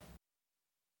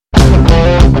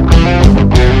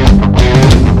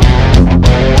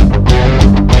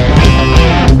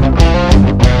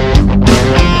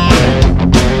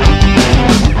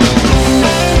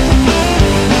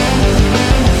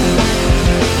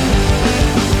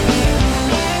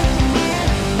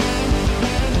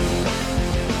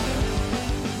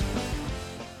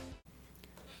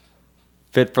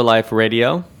Fit for Life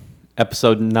Radio,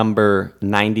 episode number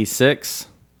 96.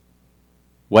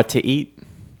 What to eat?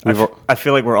 I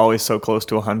feel like we're always so close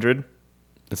to 100.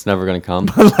 It's never going to come.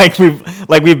 like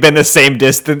we've been the same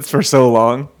distance for so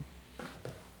long.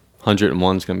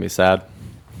 101 is going to be sad.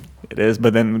 It is,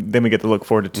 but then we get to look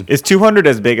forward to. Is 200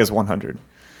 as big as 100,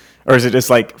 or is it just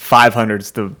like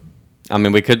 500's the? I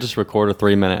mean, we could just record a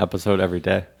 3-minute episode every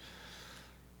day.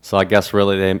 So I guess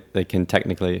really they can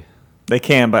technically. They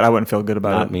can, but I wouldn't feel good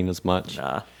about not it. Mean as much.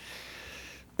 Nah.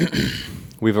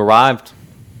 We've arrived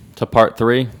to part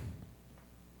 3.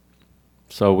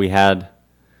 So we had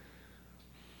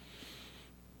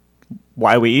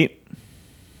why we eat,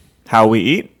 how we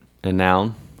eat, a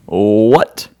noun,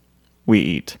 what we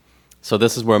eat. So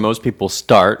this is where most people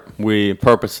start. We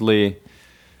purposely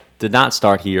did not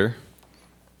start here.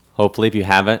 Hopefully, if you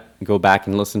haven't, go back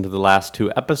and listen to the last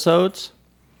 2 episodes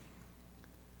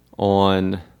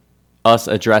on us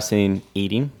addressing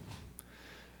eating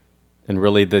and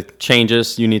really the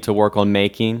changes you need to work on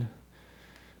making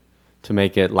to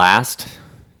make it last.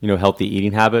 Healthy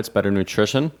eating habits, better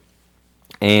nutrition.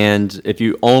 And if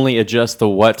you only adjust the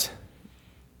what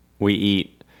we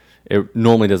eat, it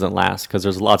normally doesn't last because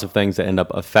there's lots of things that end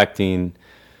up affecting.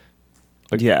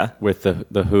 Yeah. With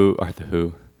the who or the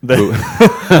who. The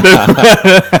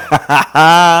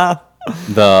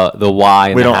why.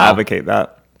 And we the don't how. advocate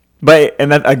that. But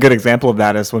a good example of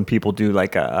that is when people do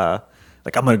like I'm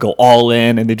gonna go all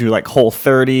in, and they do like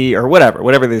Whole30 or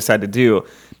whatever they decide to do,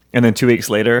 and then 2 weeks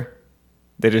later,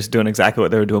 they're just doing exactly what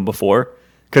they were doing before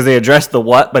because they addressed the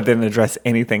what, but didn't address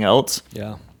anything else.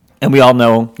 Yeah. And we all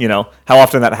know, how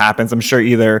often that happens. I'm sure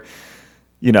either,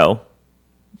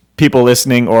 people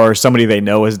listening or somebody they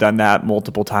know has done that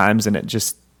multiple times, and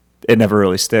it never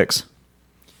really sticks.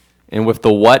 And with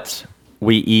the what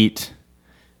we eat,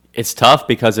 it's tough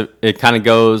because it kind of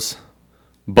goes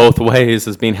both ways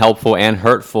as being helpful and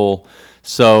hurtful.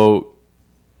 So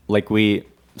like we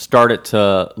started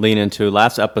to lean into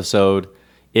last episode,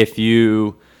 what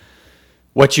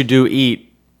you do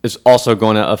eat is also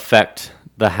going to affect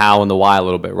the how and the why a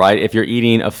little bit, right? If you're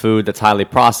eating a food that's highly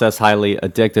processed, highly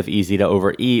addictive, easy to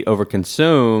overeat,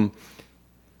 overconsume,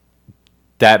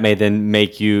 that may then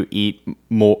make you eat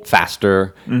more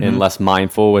faster and less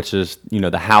mindful, which is,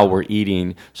 the how we're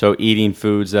eating. So eating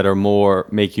foods that are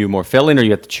make you more filling, or you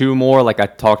have to chew more, like I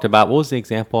talked about. What was the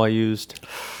example I used?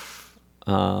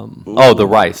 The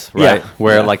rice, right? Yeah.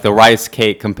 Where like the rice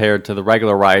cake compared to the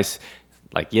regular rice,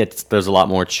 there's a lot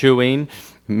more chewing.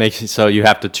 Makes it so you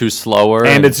have to chew slower.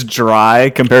 And it's dry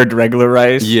compared to regular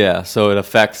rice. Yeah, so it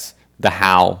affects the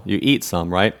how you eat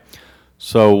some, right?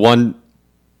 So one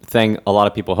thing a lot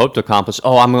of people hope to accomplish,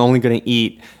 I'm only going to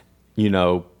eat,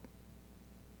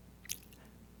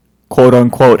 quote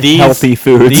unquote healthy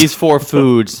foods. These 4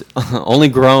 foods only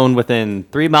grown within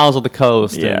 3 miles of the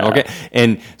coast. Yeah.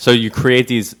 And so you create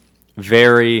these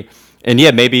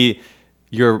maybe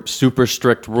your super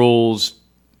strict rules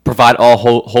provide all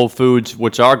whole foods,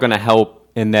 which are going to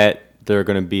help in that they're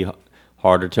going to be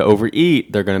harder to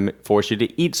overeat. They're going to force you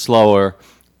to eat slower.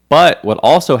 But what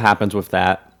also happens with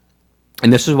that,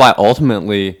 and this is why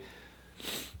ultimately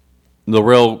the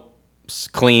real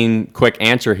clean, quick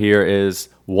answer here is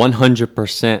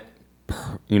 100%,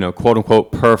 quote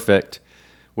unquote, perfect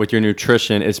with your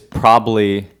nutrition is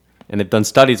probably, and they've done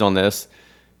studies on this,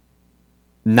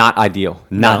 not ideal,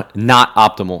 not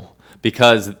optimal,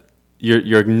 because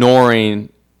you're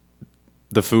ignoring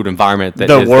the food environment that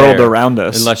the is world there, around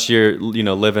us, unless you're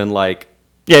living like.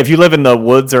 Yeah, if you live in the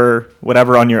woods or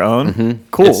whatever on your own,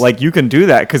 cool. You can do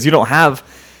that because you don't have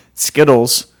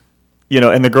Skittles,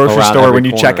 in the grocery store when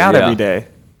you check out every day.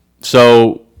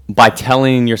 So by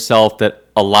telling yourself that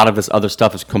a lot of this other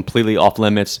stuff is completely off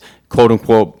limits, quote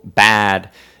unquote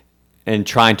bad, and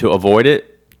trying to avoid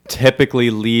it, typically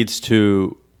leads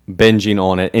to binging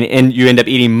on it. And you end up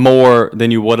eating more than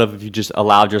you would have if you just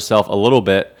allowed yourself a little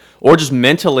bit, or just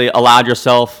mentally allowed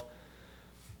yourself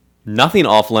nothing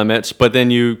off limits, but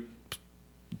then you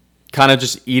kind of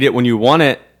just eat it when you want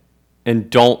it and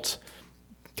don't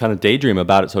kind of daydream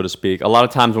about it, so to speak. A lot of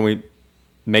times when we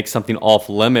make something off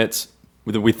limits,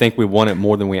 we think we want it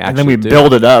more than we actually do. And then we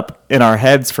build it up in our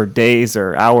heads for days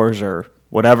or hours or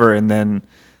whatever, and then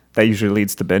that usually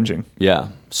leads to binging. Yeah.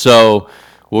 So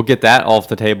we'll get that off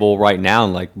the table right now.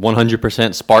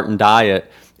 100% Spartan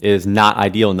diet is not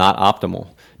ideal, not optimal.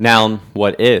 Now,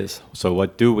 what is? So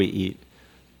what do we eat?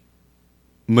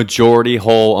 Majority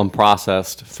whole,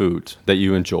 unprocessed foods that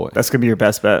you enjoy. That's going to be your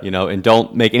best bet. And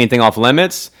don't make anything off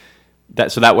limits.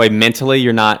 So that way mentally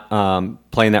you're not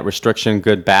playing that restriction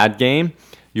good bad game.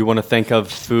 You want to think of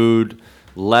food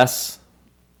less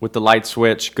with the light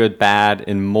switch, good, bad,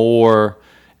 and more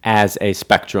as a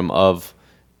spectrum of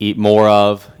eat more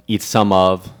of, eat some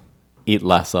of, eat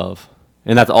less of.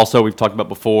 And that's also, we've talked about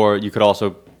before, you could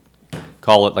also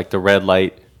call it like the red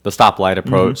light, the stoplight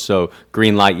approach. So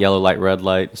green light, yellow light, red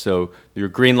light. So your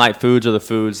green light foods are the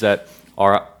foods that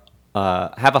are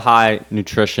have a high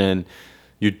nutrition,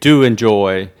 you do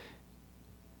enjoy,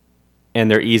 and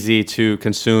they're easy to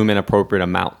consume in appropriate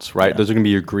amounts, right? Yeah. Those are going to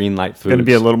be your green light foods. Going to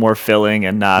be a little more filling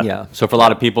and not. Yeah. So for a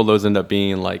lot of people, those end up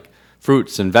being like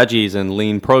fruits and veggies and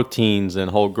lean proteins and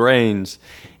whole grains.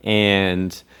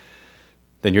 And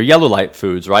then your yellow light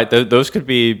foods, right? Those could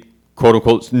be quote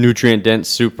unquote nutrient dense,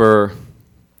 super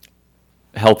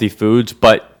healthy foods,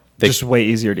 but Just way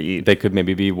easier to eat. they could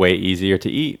maybe be way easier to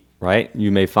eat, right?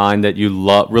 You may find that you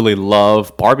really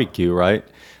love barbecue, right?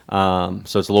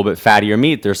 So it's a little bit fattier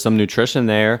meat. There's some nutrition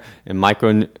there and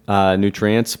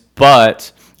micronutrients,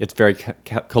 but it's very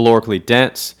calorically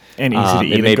dense. And easy to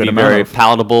eat It may a good be amount very of.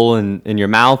 palatable in your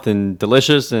mouth and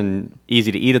delicious and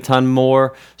easy to eat a ton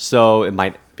more. So it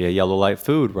might be a yellow light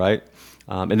food, right?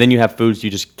 And then you have foods you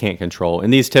just can't control.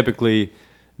 And these typically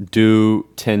do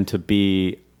tend to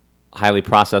be highly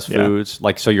processed Yeah. foods,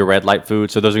 like so your red light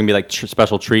foods. So those are gonna be like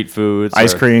special treat foods,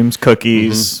 Ice or- creams,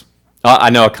 cookies,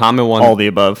 I know a common one. all the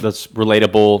above. That's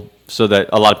relatable, so that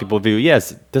a lot of people view,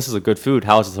 yes, this is a good food.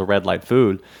 How is this a red light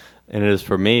food? And it is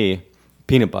for me,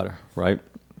 peanut butter, right?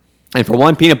 And for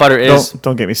one, peanut butter is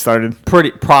Don't get me started.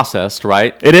 pretty processed,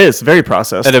 right? It is very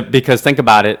processed. Because think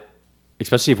about it,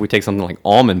 especially if we take something like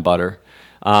almond butter.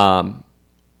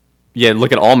 Yeah,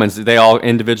 look at almonds. They all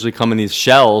individually come in these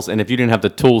shells, and if you didn't have the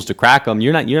tools to crack them,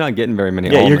 you're not getting very many.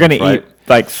 Yeah, almonds, you're gonna right? eat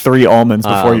like 3 almonds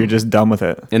before you're just done with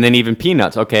it. And then even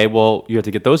peanuts. Okay, well, you have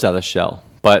to get those out of the shell.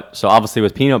 But so obviously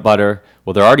with peanut butter,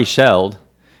 well, they're already shelled.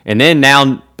 And then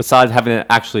now, besides having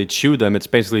to actually chew them, it's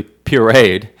basically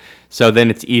pureed. So then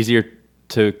it's easier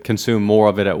to consume more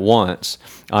of it at once.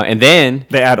 And then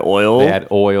They add oil they add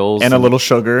oils and a little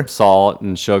sugar. salt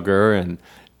and sugar. And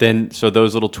then, so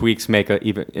those little tweaks make it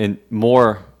even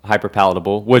more hyper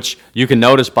palatable, which you can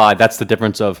notice by, that's the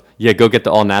difference of, yeah, go get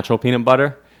the all natural peanut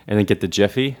butter and then get the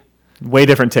Jiffy. Way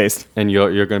different taste. And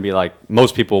you're going to be like,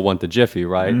 most people want the Jiffy,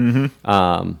 right?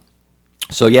 Mm-hmm.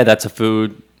 So yeah, that's a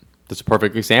food. That's a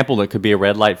perfect example. That could be a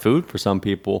red light food for some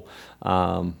people.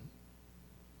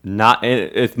 Not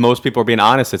if most people are being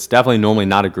honest, it's definitely normally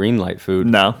not a green light food.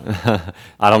 No,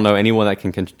 I don't know anyone that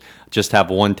can just have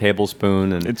 1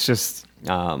 tablespoon and it's just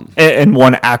and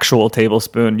 1 actual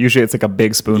tablespoon. Usually it's like a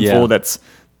big spoonful Yeah. that's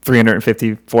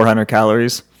 350, 400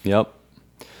 calories. Yep.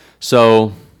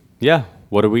 So, yeah,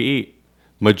 what do we eat?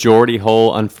 Majority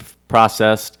whole,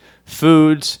 unprocessed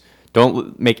foods.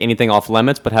 Don't make anything off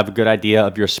limits, but have a good idea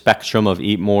of your spectrum of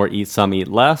eat more, eat some, eat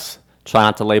less. Try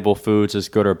not to label foods as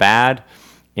good or bad.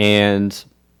 And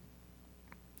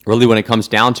really, when it comes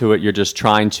down to it, you're just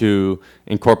trying to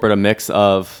incorporate a mix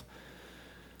of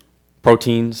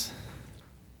proteins,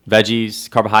 veggies,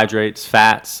 carbohydrates,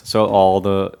 fats, so all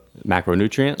the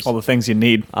macronutrients. All the things you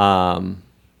need. And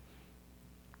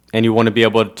you want to be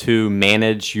able to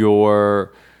manage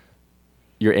your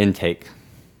intake,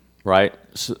 right?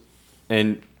 So,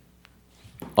 and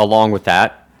along with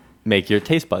that, make your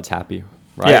taste buds happy,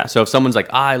 right? Yeah. So if someone's like,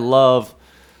 I love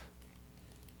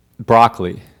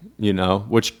broccoli,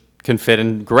 which can fit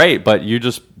in great, but you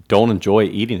just don't enjoy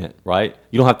eating it, right?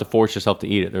 You don't have to force yourself to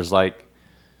eat it. There's like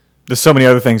There's so many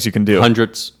other things you can do.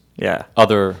 hundreds Yeah.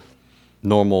 other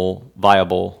normal,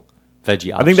 viable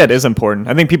veggie options. I think that is important.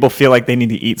 I think people feel like they need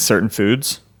to eat certain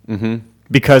foods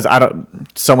because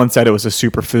someone said it was a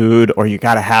superfood or you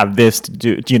got to have this to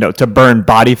do, to burn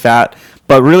body fat.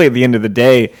 But really, at the end of the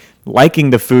day,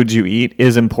 liking the foods you eat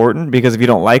is important because if you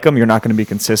don't like them, you're not going to be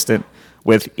consistent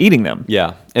with eating them.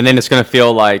 Yeah, and then it's going to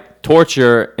feel like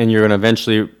torture, and you're going to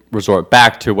eventually resort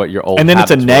back to what your old. And then it's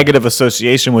a habits were. negative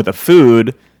association with a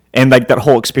food, and like that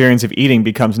whole experience of eating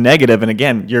becomes negative. And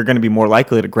again, you're going to be more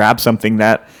likely to grab something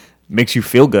that makes you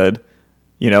feel good.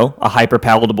 A hyper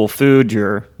palatable food.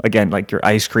 Like your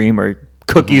ice cream or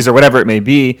cookies or whatever it may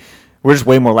be. We're just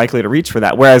way more likely to reach for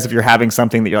that. Whereas if you're having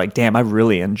something that you're like, damn, I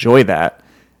really enjoy that,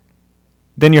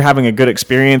 then you're having a good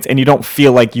experience, and you don't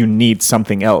feel like you need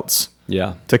something else.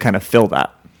 Yeah, To kind of fill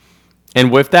that.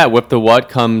 and with that, with the what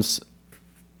comes,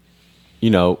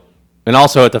 and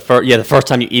also at the first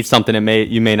time you eat something,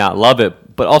 you may not love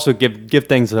it, but also give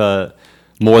things more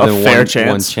than fair one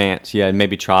chance. chance. Yeah, and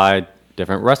maybe try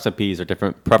different recipes or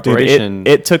different Dude, preparation.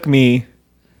 it took me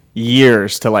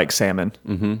years to like salmon.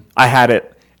 Mm-hmm. I had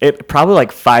it probably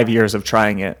like 5 years of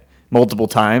trying it multiple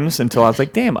times until I was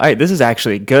like, damn, this is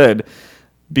actually good.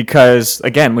 Because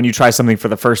again, when you try something for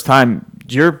the first time,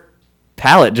 your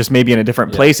palate, just maybe in a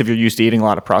different Yeah. place if you're used to eating a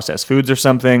lot of processed foods or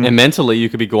something. And mentally, you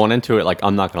could be going into it like,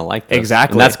 I'm not going to like this.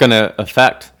 Exactly. And that's going to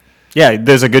affect. Yeah,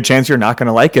 there's a good chance you're not going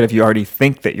to like it if you already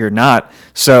think that you're not.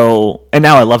 So, and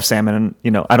now I love salmon,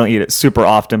 and I don't eat it super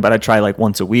often, but I try like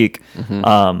once a week, and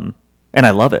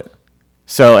I love it.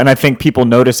 So, and I think people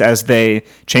notice as they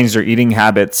change their eating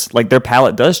habits, like their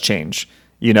palate does change,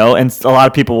 and a lot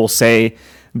of people will say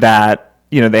that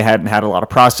they hadn't had a lot of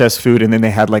processed food, and then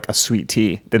they had like a sweet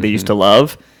tea that they used to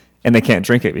love, and they can't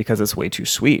drink it because it's way too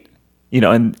sweet,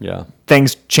 and Yeah.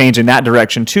 things change in that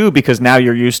direction too, because now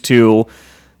you're used to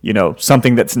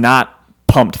something that's not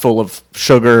pumped full of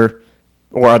sugar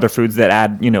or other foods that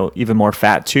add, even more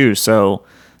fat too. So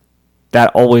that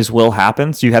always will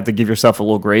happen. So you have to give yourself a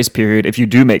little grace period if you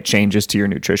do make changes to your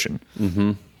nutrition.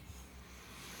 And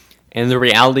the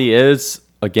reality is,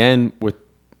 again, with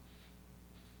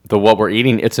what we're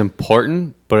eating, it's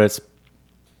important, but it's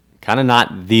kind of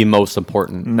not the most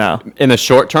important. No. In the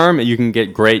short term, you can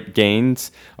get great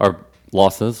gains or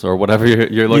losses or whatever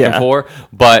you're looking Yeah. for.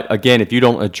 But again, if you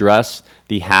don't address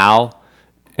the how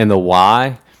and the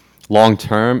why long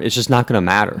term, it's just not going to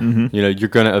matter. You're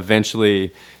going to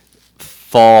eventually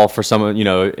fall for some,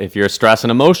 if you're stress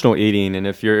and emotional eating, and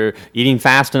if you're eating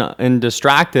fast and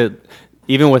distracted,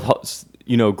 even with,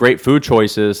 great food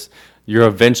choices, you're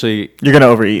eventually You're going to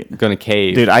overeat. going to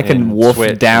cave. Dude, I can and wolf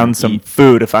switch down and some eat.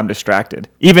 food if I'm distracted.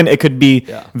 Even it could be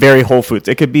Yeah. very whole foods.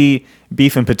 It could be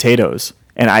beef and potatoes,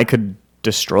 and I could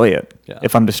destroy it Yeah.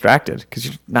 if I'm distracted because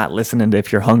you're not listening to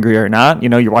if you're hungry or not.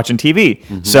 You're watching TV.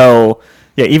 Mm-hmm. So,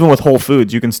 yeah, even with whole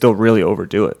foods, you can still really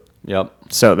overdo it. Yep.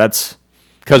 So that's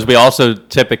Because we also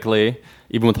typically,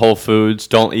 even with whole foods,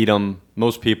 don't eat them,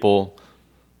 most people,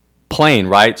 plain,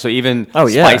 right? So even Oh,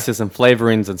 yeah. spices and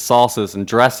flavorings and sauces and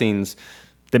dressings,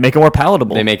 they make it more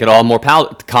palatable. they make it all more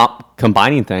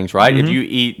combining things, right? Mm-hmm. If you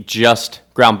eat just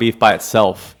ground beef by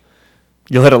itself,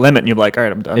 You'll hit a limit and you'll be like, all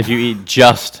right, I'm done. if you eat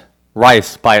just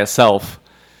rice by itself,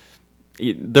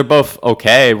 they're both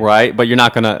okay, right? But you're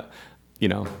not going to, You're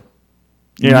not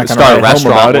gonna start write a home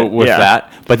restaurant about it. with Yeah.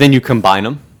 that. But then you combine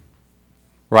them,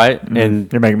 right?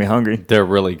 And You're making me hungry. they're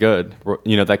really good.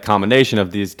 That combination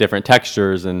of these different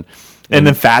textures and And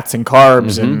then fats and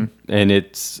carbs and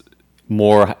it's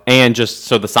more, and just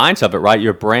so the science of it, right?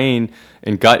 Your brain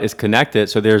and gut is connected.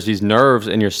 So there's these nerves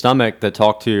in your stomach that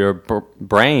talk to your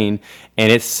brain,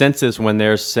 and it senses when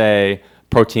there's, say,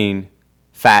 protein,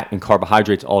 fat, and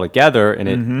carbohydrates all together, and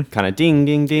it kind of ding,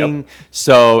 ding, ding. Yep.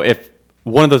 So if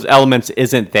one of those elements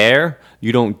isn't there,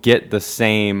 you don't get the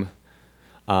same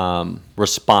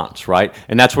response, right?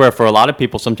 And that's where, for a lot of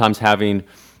people, sometimes having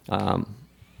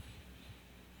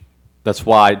that's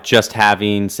why just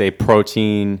having, say,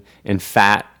 protein and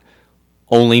fat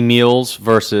only meals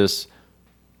versus,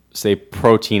 say,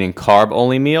 protein and carb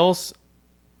only meals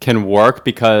can work,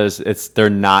 because they're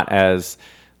not as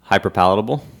hyper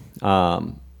palatable.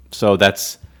 So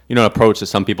that's an approach that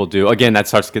some people do. Again, that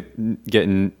starts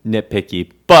getting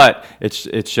nitpicky, but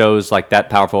it shows like that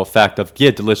powerful effect of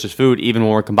delicious food, even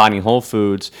when we're combining whole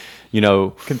foods.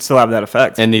 Can still have that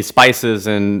effect. And these spices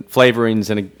and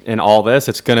flavorings and all this,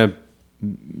 it's gonna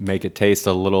make it taste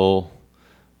a little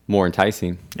more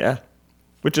enticing. Yeah.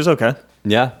 Which is okay.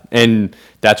 Yeah, and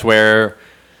that's where,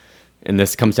 and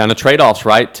this comes down to trade-offs,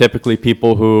 right? Typically,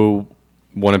 people who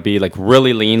want to be like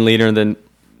really leaner than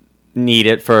need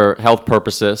it for health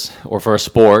purposes or for a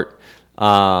sport,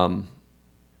 tend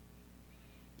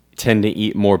to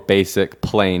eat more basic,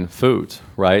 plain foods,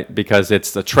 right? Because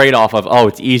it's the trade-off of,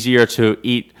 it's easier to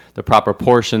eat the proper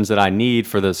portions that I need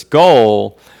for this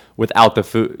goal without the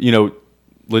food,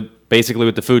 basically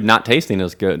with the food not tasting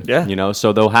as good. Yeah.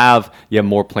 So they'll have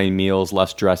more plain meals,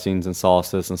 less dressings and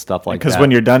sauces and stuff like that. Because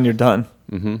when you're done, you're done.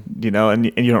 Mm-hmm. And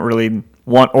you don't really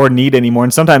want or need anymore.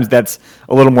 And sometimes that's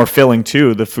a little more filling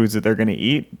too, the foods that they're going to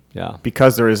eat. Yeah.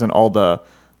 Because there isn't all the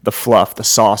fluff, the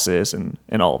sauces, and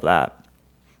all of that.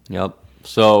 Yep.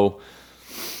 So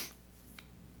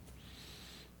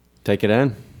take it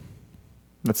in.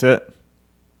 That's it.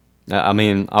 I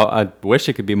mean, I wish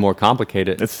it could be more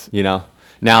complicated. It's-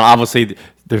 Now, obviously,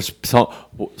 there's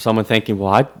someone thinking,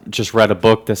 well, I just read a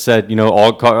book that said, a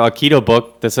keto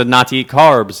book that said not to eat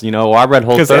carbs. Or I read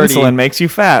Because Whole30, insulin makes you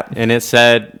fat. and it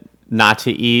said not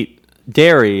to eat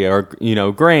dairy or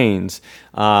grains.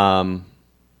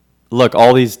 Look,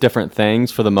 all these different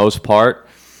things, for the most part,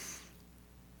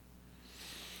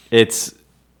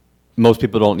 most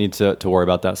people don't need to worry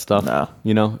about that stuff.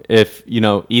 No. If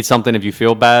eat something if you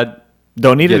feel bad,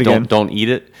 Don't eat it again. Don't eat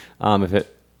it.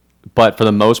 But for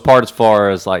the most part, as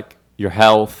far as like your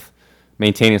health,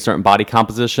 maintaining a certain body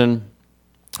composition,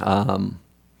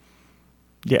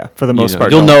 Yeah, for the most You know,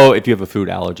 part. you'll don't. know if you have a food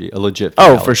allergy, a legit food Oh,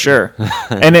 allergy. for sure.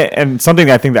 and something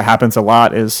that I think that happens a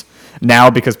lot is now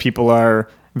because people are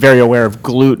very aware of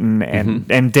gluten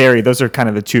and dairy. Those are kind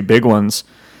of the two big ones.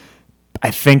 I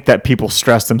think that people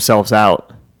stress themselves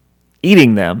out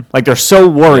eating them. Like they're so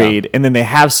worried, and then they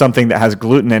have something that has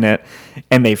gluten in it,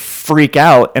 and they freak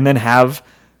out, and then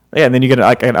and then you get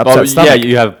like an upset stomach.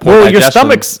 you have poor your digestion,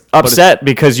 stomach's but it's- upset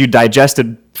because you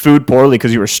digested food poorly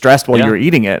because you were stressed while Yeah. you were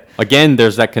eating it. Again,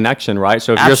 there's that connection, right?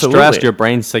 So if you're Absolutely. stressed, your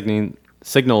brain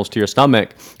signals to your stomach.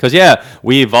 Because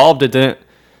we evolved it. Didn't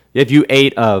if you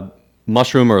ate a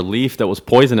mushroom or leaf that was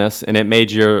poisonous and it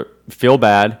made you feel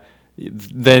bad,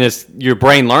 then your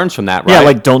brain learns from that, right? Yeah,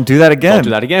 like don't do that again. Don't do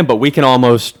that again. But we can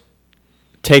almost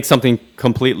take something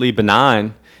completely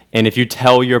benign, and if you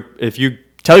tell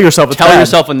yourself it's bad.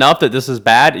 yourself enough that this is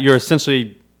bad, you're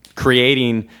essentially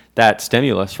creating that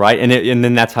stimulus, right? And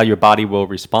then that's how your body will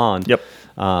respond. Yep.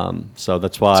 So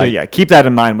that's why. So yeah, keep that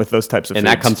in mind with those types of and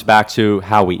foods. that comes back to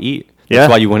how we eat. Yeah.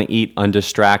 That's why you want to eat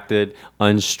undistracted,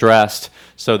 unstressed,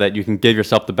 so that you can give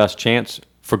yourself the best chance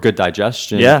for good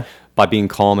digestion. Yeah. By being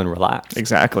calm and relaxed.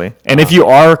 Exactly. And if you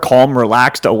are calm,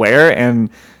 relaxed, aware, and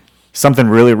something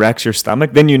really wrecks your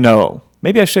stomach, then you know,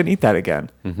 maybe I shouldn't eat that again.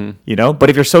 You know? But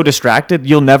if you're so distracted,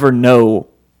 you'll never know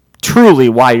truly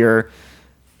why your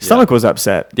stomach was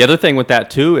upset. The other thing with that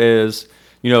too is,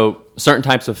 certain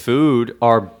types of food,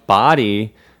 our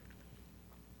body,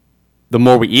 the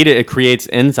more we eat it, it creates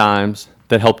enzymes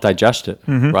that help digest it,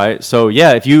 right? So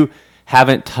yeah, if you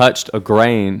haven't touched a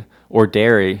grain or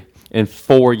dairy in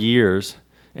 4 years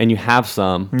and you have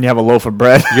some, And you have a loaf of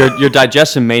bread. your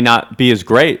digestion may not be as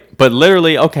great. But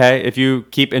literally, okay, if you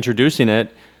keep introducing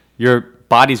it, your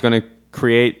body's going to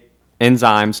create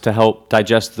enzymes to help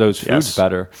digest those foods Yes.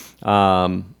 better.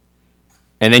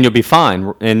 And then you'll be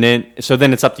fine. And then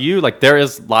it's up to you. Like there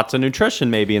is lots of nutrition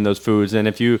maybe in those foods.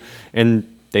 And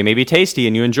they may be tasty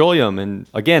and you enjoy them. And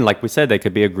again, like we said, they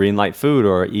could be a green light food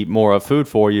or eat more of food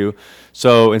for you.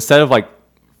 So instead of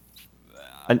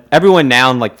everyone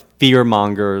now fear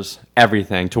mongers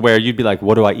everything to where you'd be like,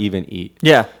 what do I even eat?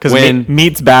 Yeah, because When-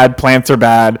 meat's bad, plants are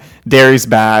bad, dairy's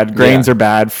bad, grains Yeah. are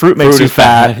bad, fruit makes you is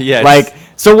bad. fat. Yeah,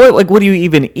 so what do you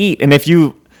even eat? And if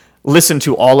you listen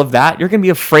to all of that, you're gonna be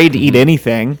afraid to eat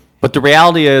anything. But the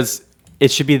reality is, it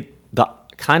should be the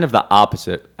kind of the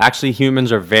opposite. Actually,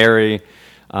 humans are very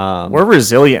We're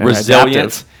resilient. And resilient,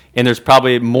 adaptive. and there's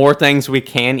probably more things we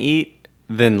can eat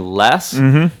than less.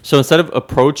 So instead of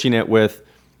approaching it with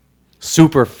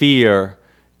super fear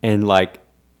and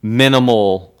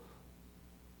minimal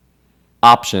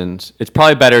options, it's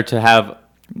probably better to have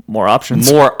More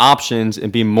options. more options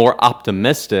and be more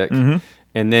optimistic.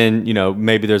 And then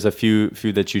maybe there's a few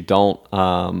that you don't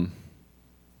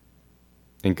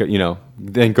and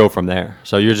then go from there.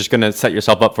 So you're just going to set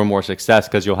yourself up for more success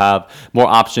because you'll have more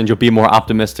options, you'll be more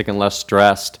optimistic and less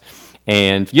stressed,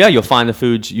 and you'll find the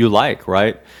foods you like,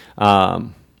 right?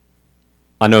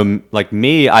 I know, like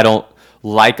me, I don't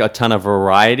like a ton of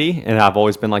variety, and I've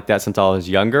always been like that since I was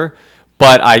younger,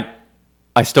 but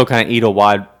I still kind of eat a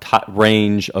wide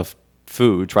range of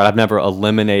foods, right? I've never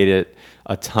eliminated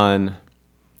a ton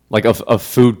of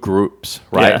food groups,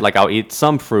 right? Yeah. Like I'll eat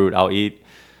some fruit, I'll eat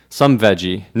some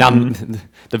veggie. Now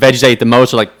the veggies I eat the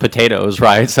most are potatoes,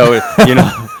 right? So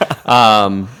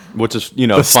which is the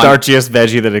fun. starchiest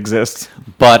veggie that exists.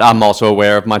 But I'm also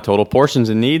aware of my total portions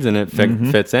and needs, and it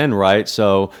fits in, right?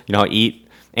 So I eat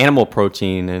animal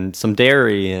protein and some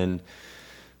dairy and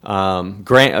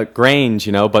grains,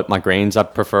 but my grains I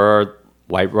prefer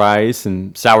white rice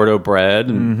and sourdough bread,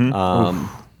 and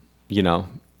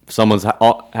someone's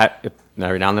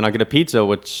every now and then I get a pizza,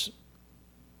 which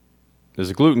is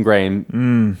a gluten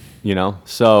grain,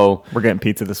 So We're getting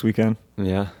pizza this weekend.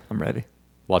 yeah, I'm ready.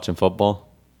 watching football.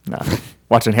 Nah.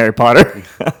 Watching Harry Potter.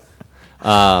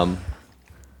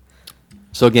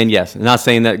 So again, yes, I'm not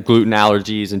saying that gluten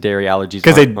allergies and dairy allergies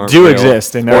 'Cause they aren't do real,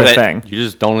 exist and or they're a that thing. You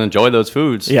just don't enjoy those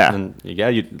foods. Yeah. and you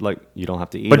don't have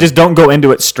to eat. But them. just don't go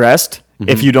into it stressed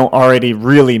if you don't already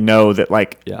really know that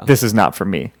Yeah. this is not for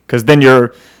me. Because then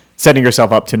you're setting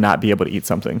yourself up to not be able to eat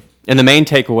something. And the main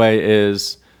takeaway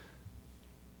is,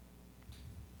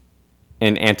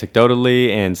 and anecdotally,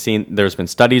 and there's been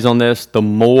studies on this, the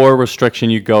more restriction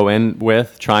you go in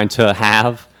with trying to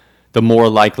have, the more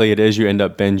likely it is you end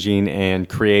up binging and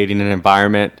creating an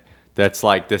environment that's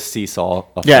like this seesaw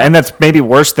effect. Yeah, and that's maybe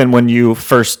worse than when you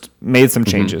first made some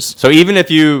changes. So even if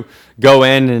you go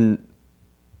in and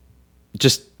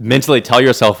just mentally tell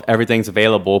yourself everything's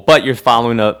available, but you're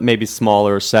following a maybe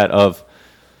smaller set of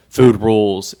food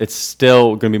rules, it's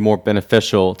still going to be more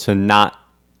beneficial to not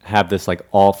have this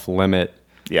off limit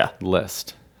Yeah.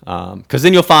 list. Because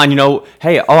then you'll find,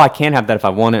 hey, I can have that if I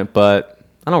want it, but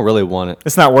I don't really want it.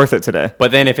 It's not worth it today.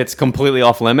 But then if it's completely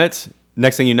off limits,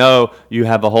 next thing you know, you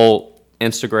have a whole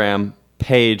Instagram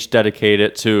page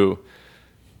dedicated to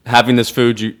having this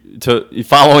food,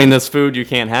 following this food you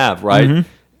can't have, right? Mm-hmm.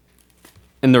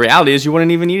 And the reality is you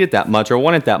wouldn't even eat it that much or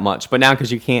want it that much. But now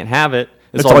because you can't have it,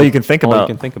 That's all you can think all about.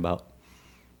 you can think about.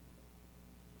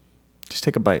 Just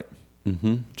take a bite.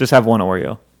 Mm-hmm. Just have one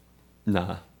Oreo.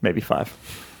 Nah. Maybe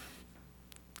 5.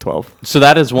 12. So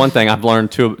that is one thing I've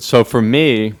learned too. So for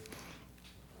me,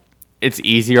 it's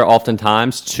easier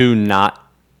oftentimes to not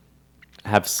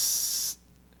have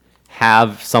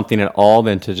something at all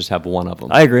than to just have one of them.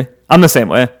 I agree. I'm the same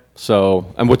way.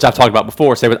 So, and which I've talked about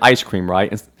before, say with ice cream,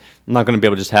 right? I'm not going to be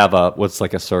able to just have what's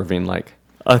like a serving, like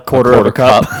A quarter of a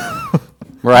cup.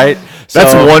 right?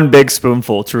 That's So- one big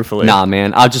spoonful, truthfully. Nah,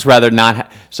 man. I'd just rather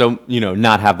not.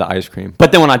 Not have the ice cream.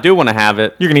 But then when I do want to have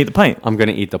it, You're going to eat the pint. I'm going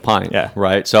to eat the pint. Yeah.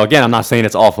 Right. So again, I'm not saying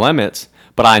it's off limits,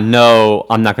 but I know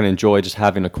I'm not going to enjoy just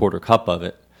having a quarter cup of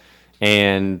it,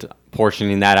 and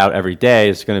portioning that out every day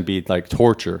is going to be like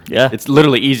torture. Yeah. It's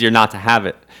literally easier not to have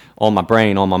it on my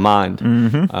brain, on my mind.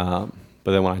 Mm-hmm.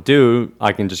 But then when I do,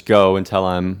 I can just go until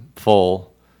I'm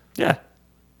full. Yeah.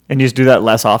 And you just do that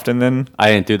less often than...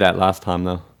 I didn't do that last time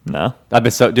though. No. I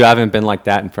haven't been like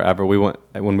that in forever. We went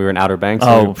when we were in Outer Banks.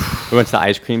 Oh. We went to the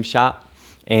ice cream shop,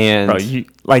 and Bro,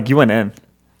 you went in.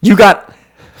 You got,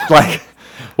 like...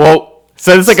 well,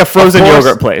 So it's like a frozen Of course.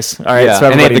 yogurt place. All right, yeah, so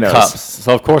and they had everybody the knows. cups.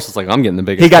 So of course it's like I'm getting the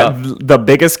biggest. He got cup. the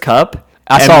biggest cup.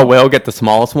 I and- saw Will get the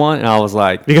smallest one, and I was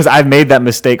like, Because I've made that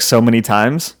mistake so many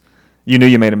times. You knew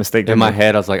you made a mistake, in didn't my you?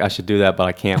 head, I was like, I should do that, but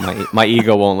I can't. My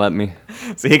ego won't let me.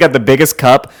 So he got the biggest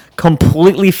cup,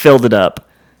 completely filled it up,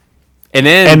 And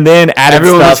then added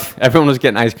everyone stuff. everyone was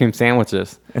getting ice cream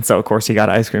sandwiches. And so, of course, he got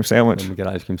an ice cream sandwich. Let me get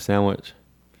an ice cream sandwich.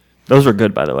 Those were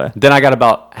good, by the way. Then I got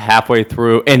about halfway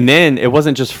through, and then it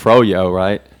wasn't just froyo,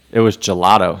 right? It was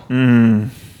gelato.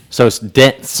 So it's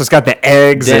dense. So it's got the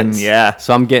eggs dense. and, yeah.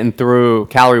 So I'm getting through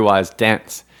calorie-wise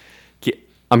dense.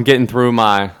 I'm getting through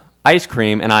my ice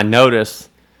cream, and I notice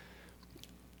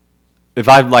if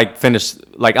I finish,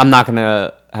 I'm not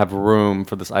gonna have room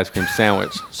for this ice cream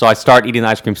sandwich. So I start eating the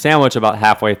ice cream sandwich about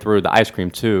halfway through the ice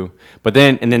cream too. But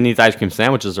then these ice cream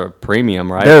sandwiches are premium,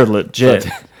 right? They're legit. So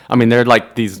I mean, they're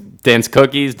like these dense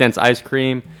cookies, dense ice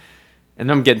cream, and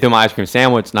then I'm getting through my ice cream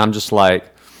sandwich, and I'm just like,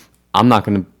 I'm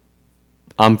starting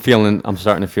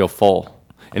to feel full.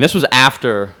 And this was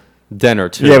after dinner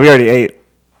too. Yeah, we already ate.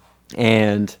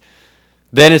 And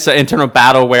then it's an internal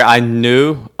battle where I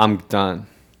knew I'm done,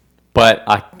 but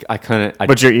I couldn't.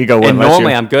 But your ego wouldn't And let you.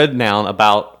 normally I'm good now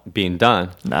about being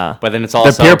done. Nah. But then it's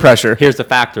also peer pressure. Here's the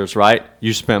factors, right?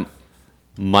 You spent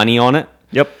money on it.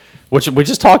 Yep. Which we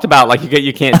just talked about. Like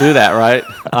you can't do that, right?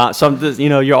 So I'm just,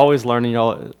 you're always learning.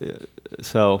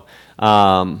 So.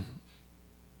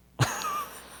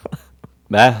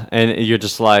 Yeah, and you're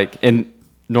just like, and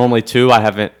normally too, I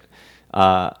haven't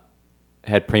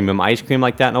had premium ice cream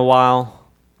like that in a while,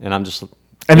 and I'm just,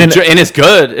 and it's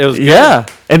good. It was good. Yeah.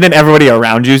 And then everybody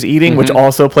around you's eating, which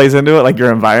also plays into it, like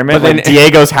your environment. But then- like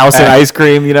Diego's house and ice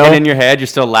cream, you know? And in your head, you're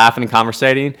still laughing and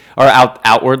conversating, or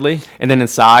outwardly, and then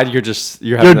inside,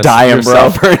 you're having dying, bro.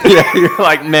 suffering. Yeah, you're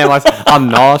like, man, I'm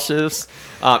nauseous.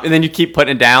 And then you keep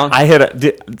putting it down. I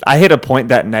hit a point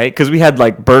that night because we had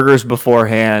like burgers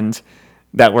beforehand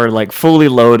that were like fully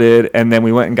loaded, and then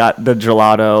we went and got the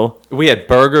gelato. We had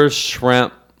burgers,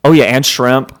 shrimp, Oh yeah, and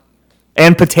shrimp,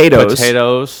 and potatoes,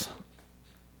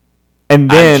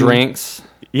 and then drinks.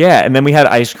 Yeah, and then we had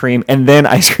ice cream, and then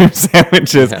ice cream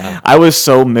sandwiches. Yeah. I was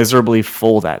so miserably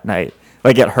full that night,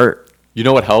 like it hurt. You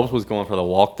know what helped was going for the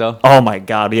walk though. Oh my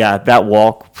god, yeah, that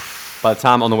walk. By the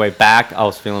time on the way back, I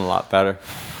was feeling a lot better.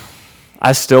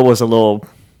 I still was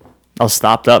I was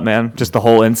stopped up, man. Just the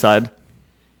whole inside.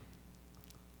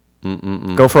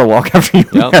 Go for a walk after you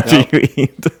you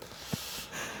eat.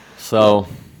 So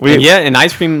and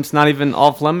ice cream's not even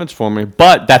off limits for me.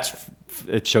 But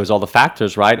it shows all the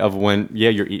factors, right? Of when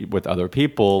you're eating with other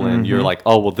people and you're like,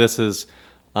 oh well, this is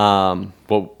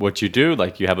what you do.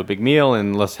 Like you have a big meal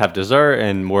and let's have dessert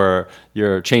and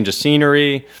you're change of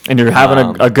scenery And you're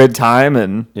having a good time,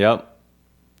 and Yep.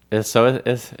 It's hard.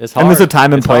 And there's a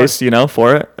time and It's place, hard.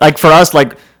 for it. Like for us,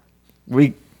 like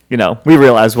we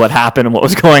realized what happened and what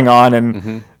was going on,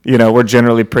 and we're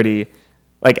generally pretty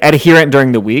like adherent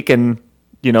during the week, and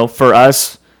for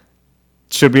us,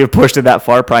 should we have pushed it that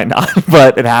far? Probably not,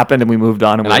 but it happened and we moved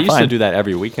on, and And I we're used fine. to do that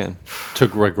every weekend to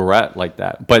regret like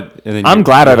that. But and then I'm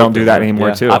glad I don't do that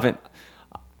anymore, too.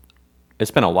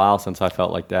 It's been a while since I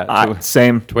felt like that.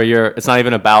 Same. To where it's not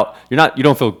even about you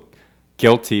don't feel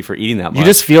guilty for eating that much. You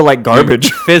just feel like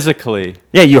garbage. Physically.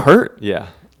 Yeah, you hurt. Yeah.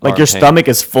 Like are your in pain. stomach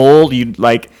is full. You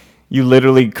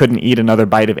literally couldn't eat another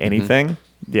bite of anything.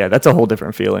 Yeah, that's a whole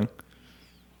different feeling.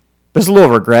 There's a little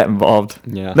regret involved.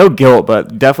 Yeah. No guilt,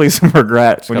 but definitely some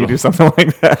regret when you gotta- do something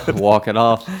like that. Walk it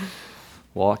off.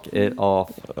 Walk it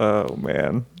off. Oh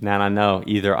man, Now I know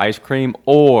either ice cream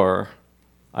or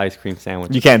ice cream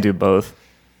sandwich. you can't do both.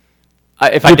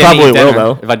 If You I didn't probably eat dinner,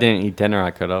 will, though. If I didn't eat dinner, I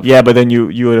could have. Yeah, but then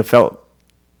you would have felt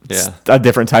Yeah. a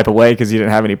different type of way because you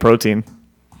didn't have any protein.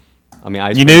 I mean,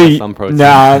 ice You cream knew has some protein.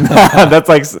 Nah, that's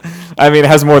like, I mean, it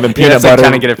has more than peanut that's like butter.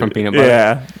 trying to get it from peanut butter.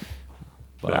 Yeah,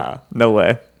 But, nah, no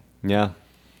way. Yeah.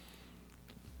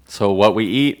 So what we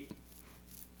eat,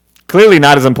 Clearly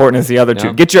not as important as the other two.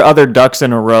 Yeah. Get your other ducks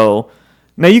in a row.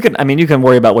 Now you can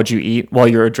worry about what you eat while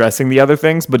you're addressing the other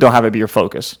things, but don't have it be your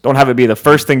focus. Don't have it be the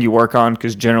first thing you work on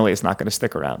because generally it's not going to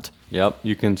stick around. yep,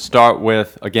 you can start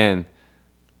with, again,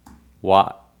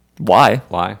 why, Why?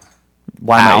 why,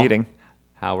 Why am How? I eating?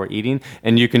 how we're eating.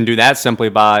 And you can do that simply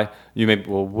by,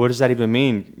 well, what does that even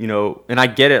mean? And I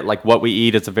get it, like what we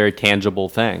eat is a very tangible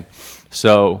thing.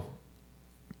 So,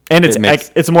 And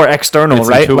it's more external, it's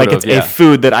right? Like it's intuitive, yeah. a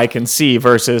food that I can see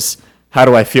versus how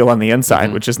do I feel on the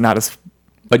inside, which is not as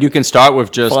but you can start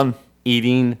with just Fun.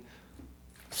 eating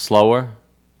slower.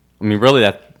 I mean, really,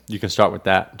 that you can start with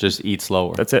that. Just eat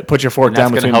slower. that's it. Put your fork And that's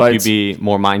down going to between help bites. you be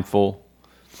more mindful.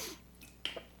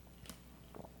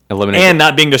 Eliminate And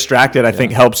not being distracted, I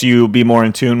think, helps you be more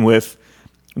in tune with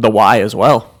the why as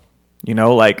well.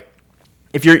 Like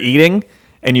if you're eating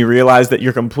and you realize that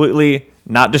you're completely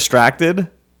not distracted,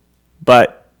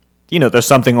 but, there's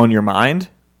something on your mind,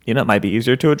 it might be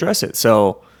easier to address it.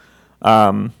 So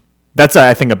that's,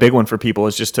 I think, a big one for people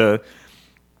is just to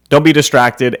don't be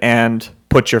distracted and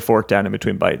put your fork down in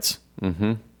between bites.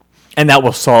 Mm-hmm. And that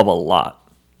will solve a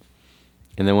lot.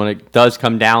 And then when it does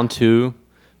come down to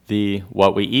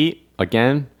what we eat,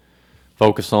 again,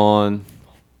 focus on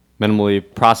minimally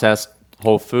processed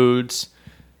whole foods.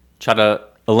 Try to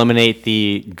eliminate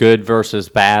the good versus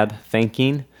bad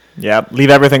thinking. Yeah, leave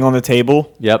everything on the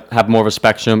table. Yep, have more of a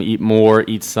spectrum. Eat more,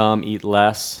 eat some, eat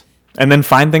less. And then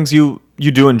find things you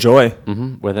do enjoy,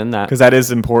 Within that, because that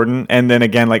is important. And then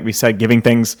again, like we said, giving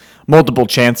things multiple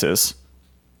chances.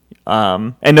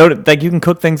 And note that you can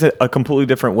cook things a completely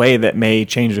different way that may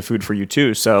change the food for you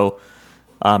too. So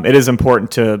it is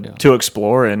important to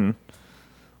explore and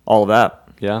all of that.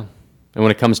 yeah. And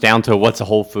when it comes down to what's a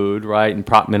whole food, right, and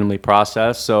minimally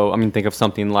processed, so I mean, think of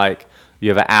something like you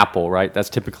have an apple, right? That's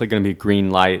typically going to be green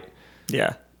light.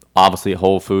 Yeah. Obviously, a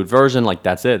whole food version, like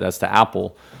that's it. That's the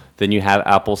apple. Then you have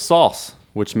apple sauce,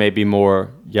 which may be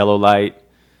more yellow light.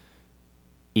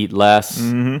 Eat less,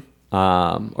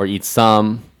 or eat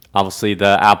some. Obviously,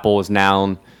 the apple is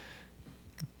now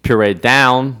pureed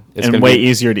down. It's And gonna way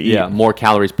easier to eat. Yeah, more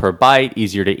calories per bite,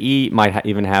 easier to eat. Might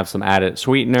even have some added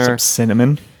sweetener,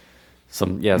 Cinnamon.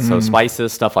 so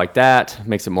spices, stuff like that.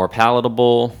 Makes it more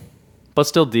palatable, but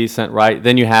still decent, right?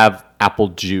 Then you have apple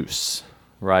juice,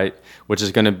 right? Which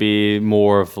is going to be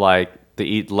more of like the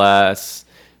eat less,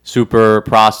 super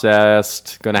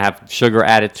processed, going to have sugar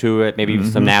added to it, maybe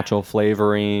some natural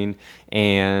flavoring,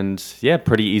 and yeah,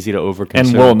 pretty easy to overconsume.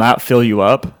 And will not fill you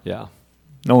up. Yeah.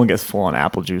 No one gets full on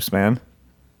apple juice, man.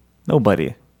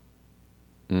 Nobody.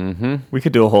 Mm-hmm. We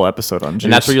could do a whole episode on juice.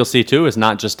 And that's what you'll see too, is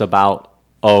not just about,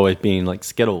 it being like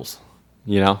Skittles,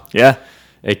 Yeah.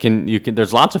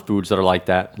 There's lots of foods that are like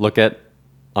that.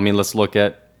 Let's look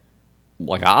at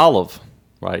like an olive,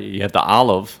 right? You have the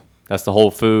olive, that's the whole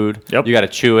food. Yep. You got to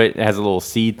chew it. It has a little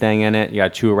seed thing in it. You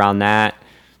got to chew around that.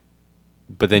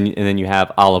 But then you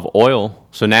have olive oil.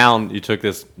 So now you took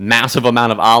this massive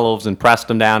amount of olives and pressed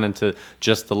them down into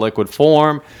just the liquid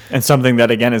form. And something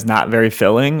that, again, is not very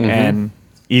filling and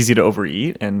easy to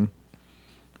overeat. And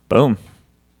boom.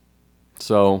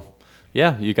 So,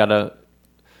 yeah, the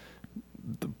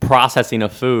processing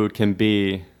of food can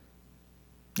be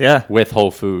Yeah. with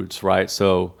whole foods, right?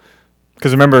 So,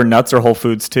 Because remember, nuts are whole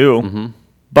foods too.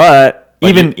 But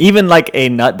even like a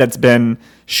nut that's been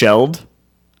shelled,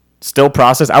 still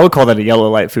processed, I would call that a yellow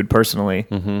light food personally.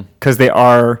 Because they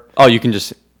are you can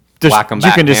just whack them you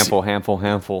back, can just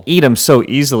handful. eat them so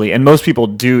easily. And most people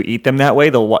do eat them that way.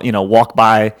 They'll walk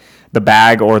by the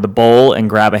bag or the bowl and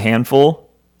grab a handful.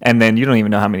 And then you don't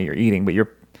even know how many you're eating, but you're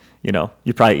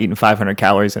probably eating 500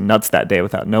 calories in nuts that day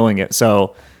without knowing it.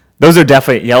 So those are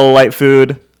definitely yellow light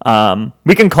food.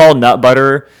 We can call nut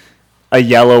butter a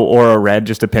yellow or a red,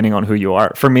 just depending on who you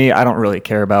are. For me, I don't really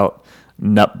care about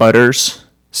nut butters.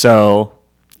 So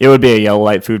it would be a yellow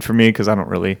light food for me because I don't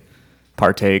really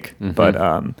partake. But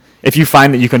if you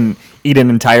find that you can eat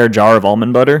an entire jar of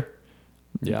almond butter,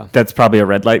 Yeah. that's probably a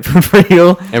red light food for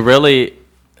you. And really,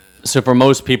 so for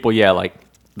most people, yeah, like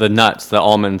the nuts, the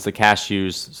almonds, the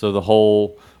cashews, so the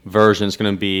whole version is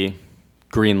going to be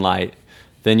green light.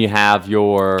 Then you have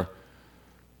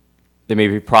they may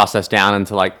be processed down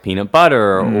into like peanut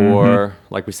butter or,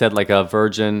 like we said, like a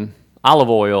virgin olive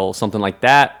oil, something like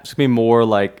that. It's going to be more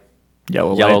like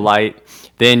yellow light.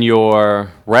 Then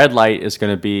your red light is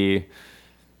going to be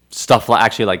stuff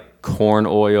like corn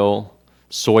oil,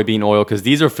 soybean oil, because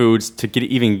these are foods to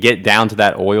even get down to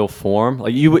that oil form.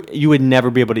 Like you would never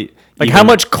be able to. Like how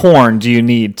much corn do you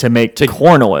need to make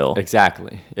corn oil?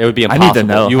 Exactly. It would be I impossible. need to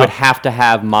know. You would have to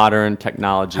have modern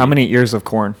technology. How many ears of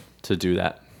corn? To do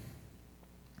that.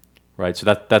 Right. So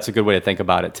that's a good way to think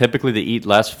about it. Typically, to eat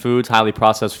less foods, highly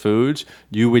processed foods,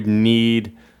 you would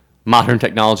need modern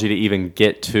technology to even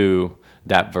get to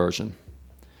that version.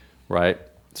 Right.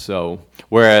 So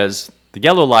whereas the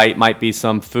yellow light might be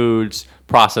some foods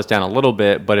processed down a little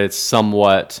bit, but it's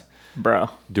somewhat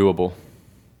doable.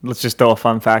 Let's just throw a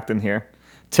fun fact in here.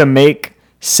 To make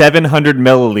 700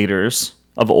 milliliters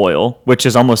of oil, which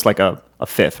is almost like a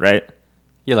fifth, right?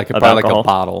 Yeah, Of probably like alcohol. a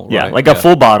bottle. Yeah, right? like a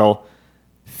full bottle,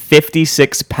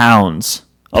 56 pounds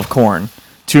of corn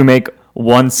to make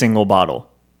one single bottle.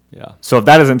 Yeah. So if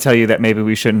that doesn't tell you that maybe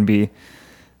we shouldn't be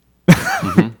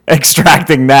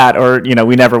extracting that, or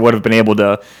we never would have been able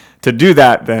to do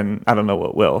that, then I don't know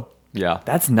what will. Yeah.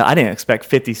 I didn't expect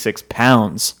 56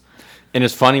 pounds. And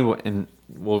it's funny, and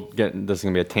this is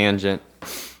going to be a tangent,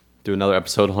 do another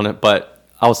episode on it, but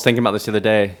I was thinking about this the other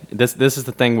day. This is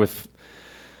the thing with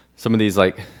some of these,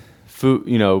 like, food,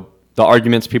 the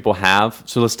arguments people have.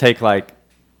 So let's take, like,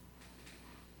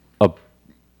 a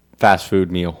fast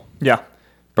food meal. Yeah.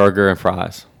 Burger and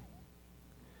fries.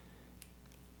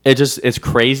 It's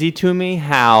crazy to me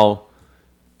how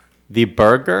the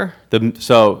burger,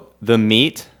 the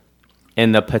meat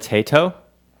and the potato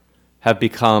have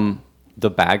become the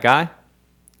bad guy.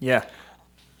 Yeah.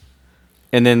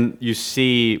 And then you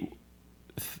see,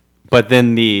 but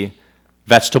then the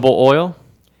vegetable oil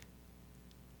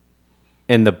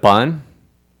and the bun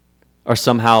are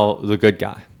somehow the good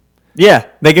guy. Yeah,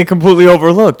 they get completely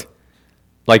overlooked.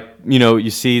 Like, you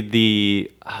see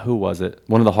who was it?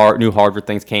 One of the new Harvard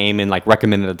things came and like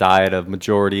recommended a diet of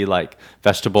majority like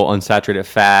vegetable unsaturated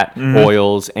fat,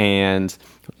 oils, and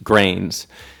grains.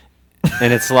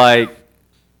 And it's like,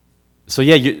 so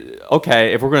yeah,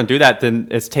 if we're going to do that, then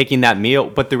it's taking that meal.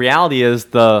 But the reality is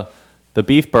the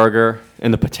beef burger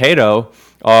and the potato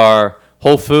are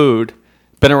whole food,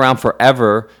 been around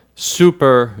forever,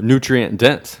 super nutrient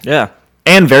dense. Yeah,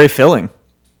 and very filling.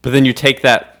 But then you take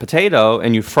that potato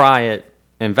and you fry it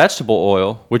in vegetable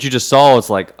oil, which you just saw is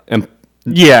like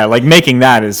Yeah, like making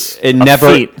that is a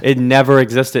feat. It never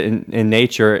existed in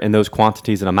nature in those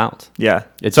quantities and amounts. Yeah,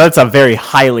 so that's a very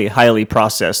highly, highly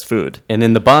processed food. And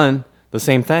in the bun, the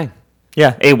same thing.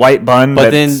 Yeah, a white bun. But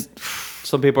then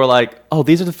some people are like, oh,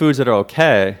 these are the foods that are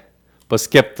okay, but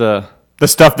skip the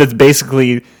stuff that's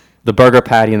basically the burger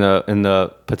patty and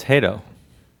the potato.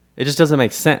 It just doesn't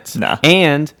make sense. Nah.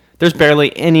 And there's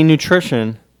barely any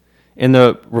nutrition in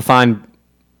the refined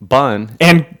bun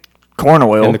and corn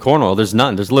oil. and the corn oil. There's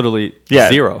none. There's literally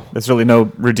zero There's really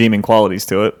no redeeming qualities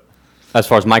to it. as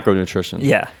far as micronutrition.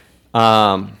 Yeah.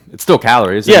 It's still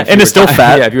calories. Yeah, If and you it's were still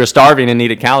fat. Yeah, if you were starving and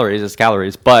needed calories, it's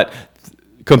calories. But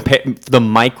compare the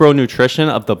micronutrition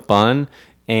of the bun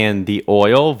and the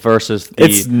oil versus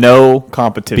It's the no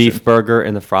competition. beef burger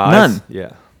and the fries. None.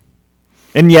 Yeah.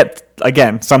 And yet,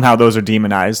 again, somehow those are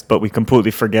demonized, but we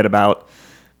completely forget about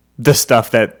the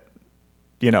stuff that,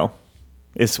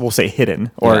 is, we'll say,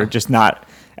 hidden or just not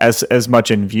as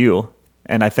much in view.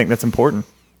 And I think that's important.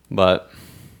 But,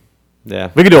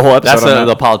 yeah. We could do a whole episode That's on that.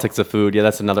 the politics of food. Yeah,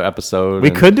 that's another episode. We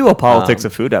And, could do a politics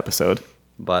of food episode.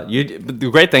 But the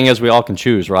great thing is we all can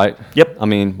choose, right? Yep. I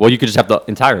mean, you could just have the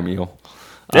entire meal.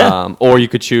 Yeah. Or you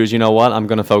could choose, I'm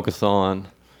going to focus on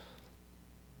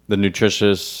the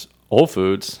nutritious whole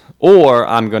foods, or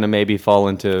I'm going to maybe fall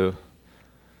into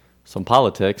some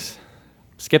politics,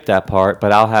 skip that part,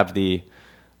 but I'll have the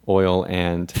oil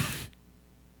and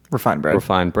Refined bread.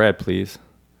 refined bread, please.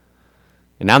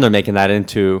 And now they're making that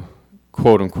into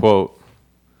quote unquote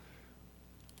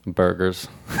burgers,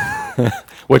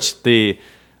 which the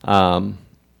Beyond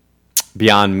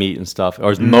Meat and stuff,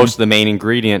 or most of the main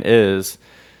ingredient is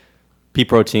pea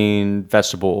protein,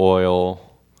 vegetable oil,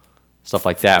 stuff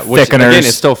like that. Which Thickeners. again,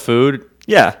 it's still food.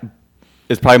 Yeah.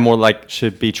 It's probably more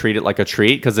should be treated like a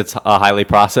treat because it's a highly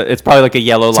processed. It's probably like a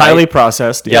yellow It's light, highly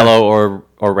processed. Yeah. yellow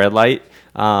or red light.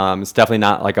 It's definitely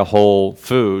not like a whole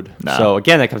food. No. So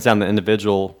again, that comes down to the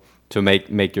individual to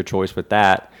make your choice with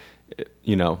that.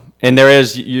 and there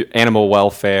is animal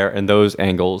welfare and those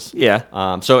angles. Yeah.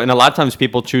 And a lot of times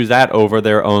people choose that over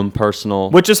their own personal,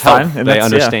 Which is health. fine, and They that's-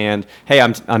 understand, hey,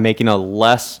 I'm making a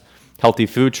less healthy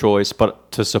food choice,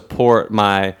 but to support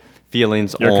my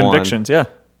feelings Your on convictions, yeah.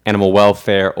 animal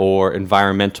welfare or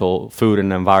food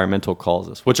and environmental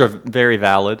causes, which are very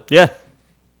valid. Yeah.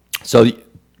 So,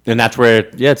 and that's where,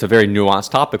 it's a very nuanced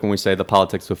topic when we say the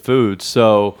politics of food.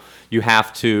 So you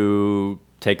have to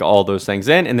take all those things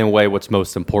in and then weigh what's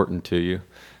most important to you,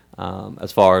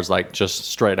 as far as like just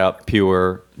straight up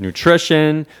pure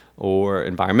nutrition or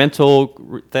environmental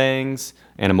things,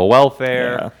 animal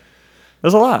welfare. Yeah.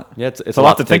 There's a lot. Yeah, it's a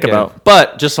lot to think take in. about.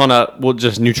 But just on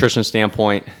just nutrition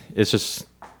standpoint, that's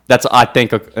I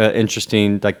think a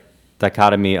interesting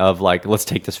dichotomy of like, let's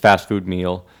take this fast food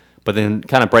meal, but then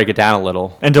kind of break it down a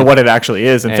little Into what it actually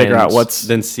is and figure out what's...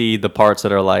 then see the parts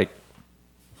that are like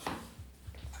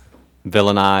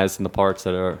villainized and the parts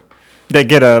that are They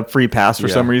get a free pass for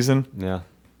Yeah. some reason. yeah.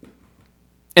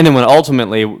 And then when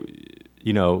ultimately,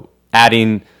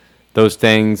 adding those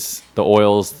things, the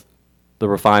oils, the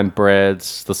refined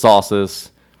breads, the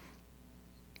sauces,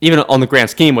 even on the grand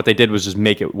scheme, what they did was just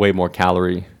make it way more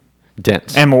calorie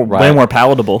dense And way right? more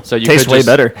palatable. So you tastes could way just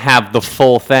better. have the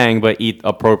full thing, but eat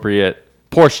appropriate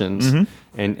portions Mm-hmm.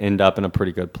 and end up in a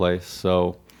pretty good place.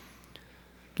 So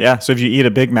Yeah, so if you eat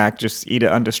a Big Mac, just eat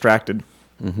it undistracted,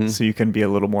 Mm-hmm. so you can be a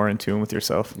little more in tune with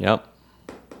yourself. yep.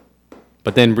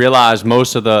 But then realize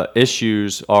most of the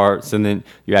issues are. So then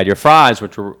you add your fries,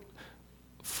 which were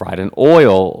fried in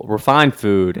oil, refined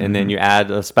food, and then you add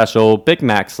a special Big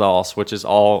Mac sauce, which is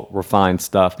all refined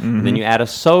stuff, and then you add a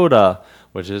soda,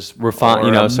 which is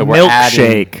refined. Or a So we're adding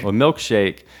milkshake. a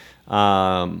milkshake.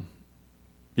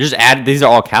 You just add. These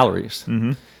are all calories,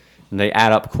 and they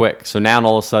add up quick. So now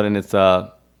all of a sudden it's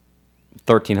a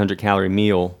 1,300 calorie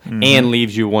meal, and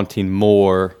leaves you wanting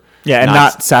more. Yeah, and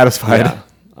not satisfied.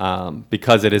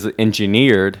 Because it is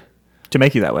engineered To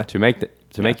make you that way. to make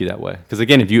you that way. Because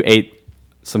again, if you ate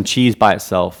some cheese by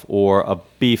itself or a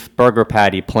beef burger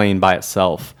patty plain by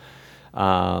itself,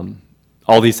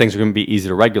 all these things are going to be easy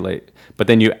to regulate. But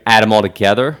then you add them all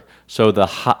together. So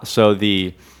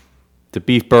the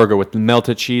beef burger with the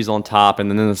melted cheese on top, and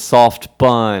then the soft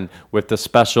bun with the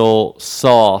special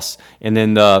sauce, and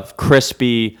then the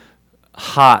crispy,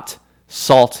 hot,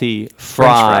 salty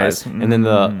fries, fries. and then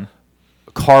the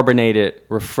carbonated,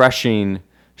 refreshing,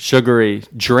 sugary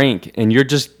drink. And you're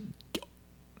just,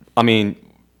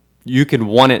 you can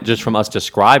want it just from us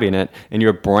describing it, and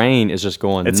your brain is just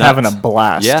going It's nuts. having a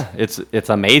blast. Yeah, it's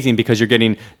amazing because you're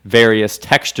getting various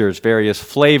textures, various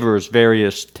flavors,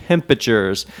 various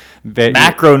temperatures,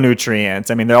 Macronutrients.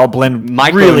 I mean, they all blend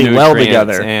really well micronutrients,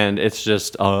 together. and it's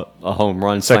just a home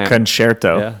run. It's a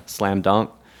concerto. Yeah, slam dunk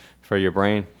for your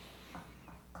brain.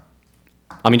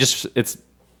 It's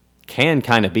can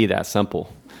kind of be that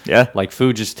simple. Yeah. Like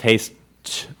food just tastes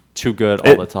too good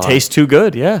all the time. It tastes too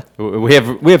good, yeah. We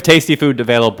have tasty food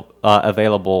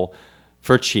available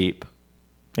for cheap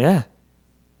Yeah.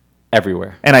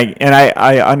 everywhere. And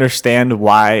I understand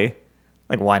why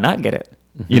not get it?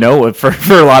 For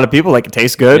a lot of people, like, it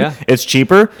tastes good, Yeah. it's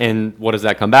cheaper. And what does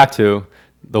that come back to?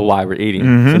 The why we're eating.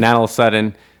 So now all of a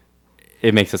sudden,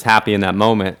 it makes us happy in that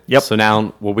moment. Yep. So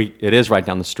now, it is right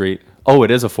down the street. Oh,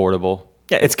 it is affordable.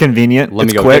 Yeah, it's convenient. Let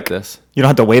me it's go quick. get this. You don't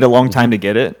have to wait a long time to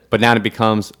get it. But now it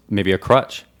becomes maybe a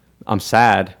crutch. I'm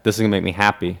sad. This is gonna make me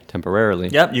happy temporarily.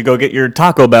 Yep, you go get your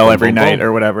Taco Bell Boom, every boom, night boom.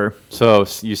 or whatever. So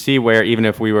you see where even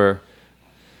if we were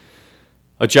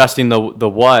adjusting the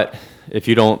what, if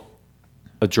you don't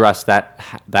address that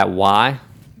why,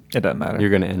 It doesn't matter. you're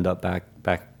gonna end up back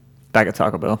Back at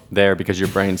Taco Bell. there because your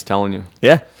brain's telling you.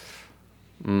 Yeah.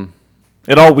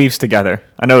 It all weaves together.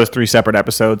 I know it's 3 separate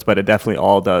episodes, but it definitely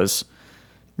all does,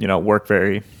 work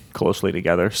very closely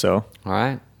together. So All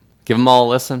right. Give them all a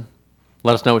listen.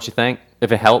 Let us know what you think,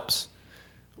 if it helps,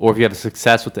 or if you have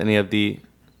success with any of the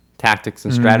tactics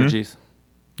and strategies.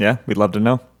 yeah, we'd love to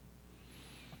know.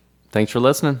 Thanks for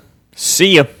listening.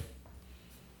 See ya.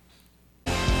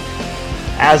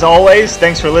 As always,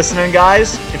 thanks for listening,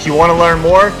 guys. If you want to learn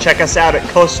more, check us out at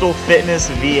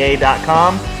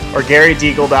coastalfitnessva.com or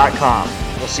garydeagle.com.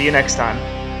 We'll see you next time.